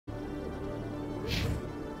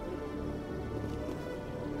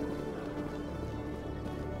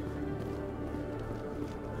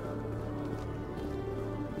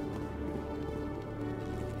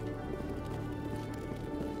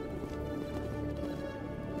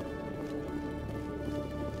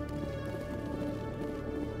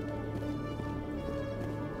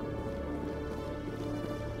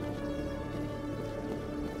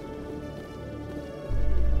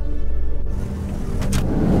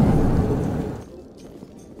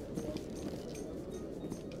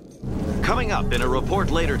Coming up in a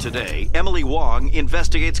report later today, Emily Wong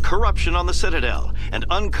investigates corruption on the Citadel and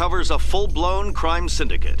uncovers a full-blown crime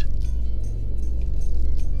syndicate.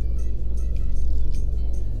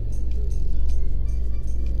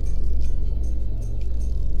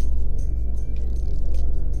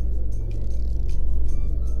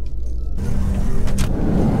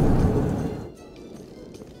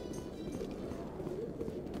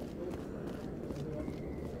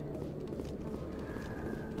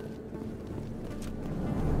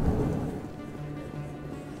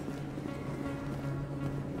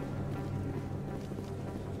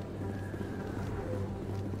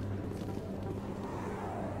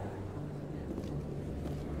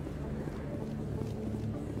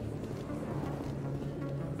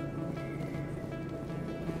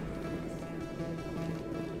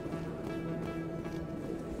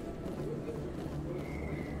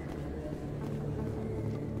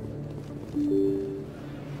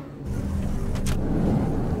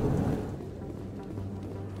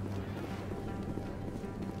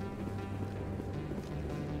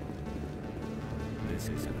 This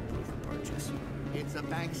isn't a proof of purchase. It's a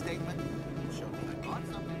bank statement. Show me I bought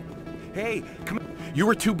something. Hey, come on. You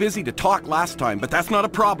were too busy to talk last time, but that's not a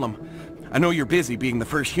problem. I know you're busy being the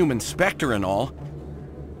first human Spectre and all.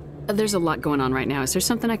 There's a lot going on right now. Is there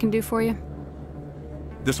something I can do for you?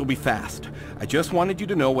 This will be fast. I just wanted you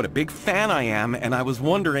to know what a big fan I am, and I was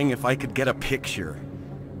wondering if I could get a picture.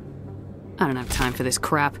 I don't have time for this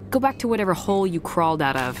crap. Go back to whatever hole you crawled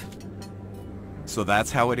out of. So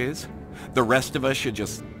that's how it is? The rest of us should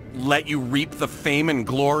just let you reap the fame and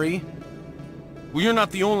glory? Well, you're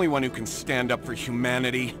not the only one who can stand up for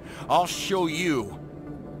humanity. I'll show you.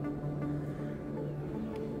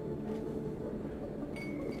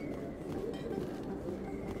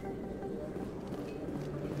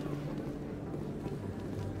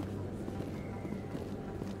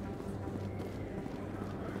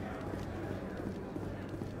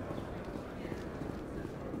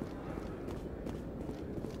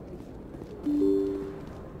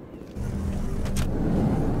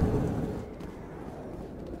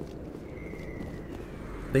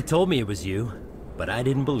 They told me it was you, but I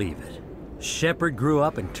didn't believe it. Shepard grew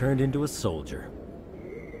up and turned into a soldier.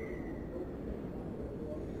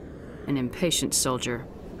 An impatient soldier.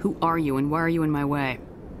 Who are you and why are you in my way?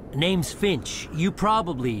 Name's Finch. You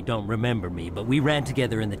probably don't remember me, but we ran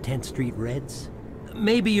together in the 10th Street Reds.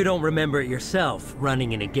 Maybe you don't remember it yourself,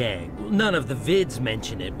 running in a gang. None of the vids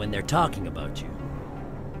mention it when they're talking about you.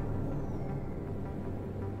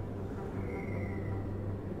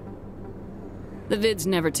 The vids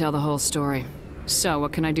never tell the whole story. So,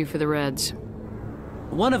 what can I do for the Reds?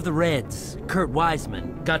 One of the Reds, Kurt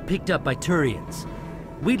Wiseman, got picked up by Turians.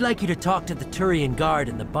 We'd like you to talk to the Turian guard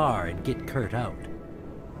in the bar and get Kurt out.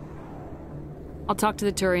 I'll talk to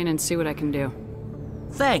the Turian and see what I can do.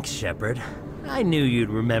 Thanks, Shepard. I knew you'd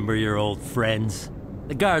remember your old friends.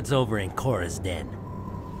 The guard's over in Cora's den.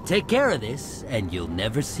 Take care of this, and you'll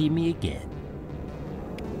never see me again.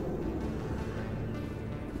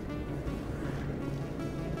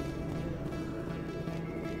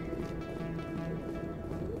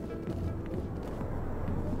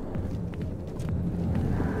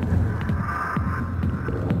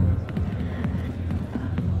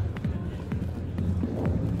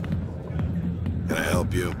 Can I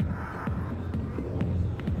help you?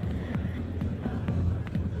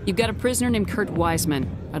 You've got a prisoner named Kurt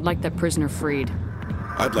Wiseman. I'd like that prisoner freed.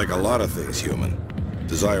 I'd like a lot of things, human.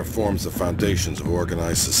 Desire forms the foundations of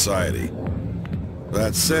organized society.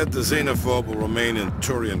 That said, the xenophobe will remain in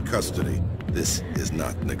Turian custody. This is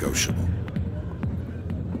not negotiable.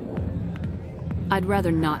 I'd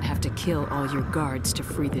rather not have to kill all your guards to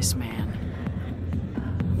free this man.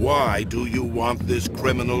 Why do you want this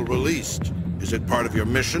criminal released? Is it part of your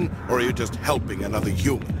mission, or are you just helping another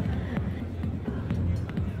human?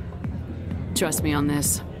 Trust me on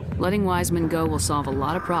this. Letting Wiseman go will solve a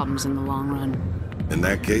lot of problems in the long run. In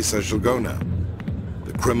that case, I shall go now.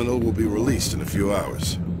 The criminal will be released in a few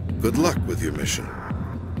hours. Good luck with your mission.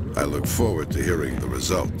 I look forward to hearing the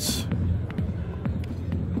results.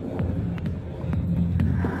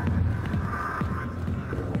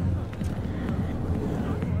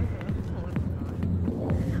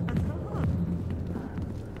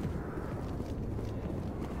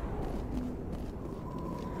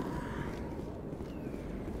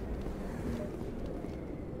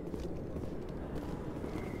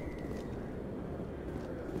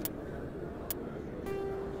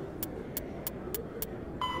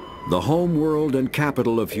 The home world and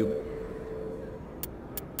capital of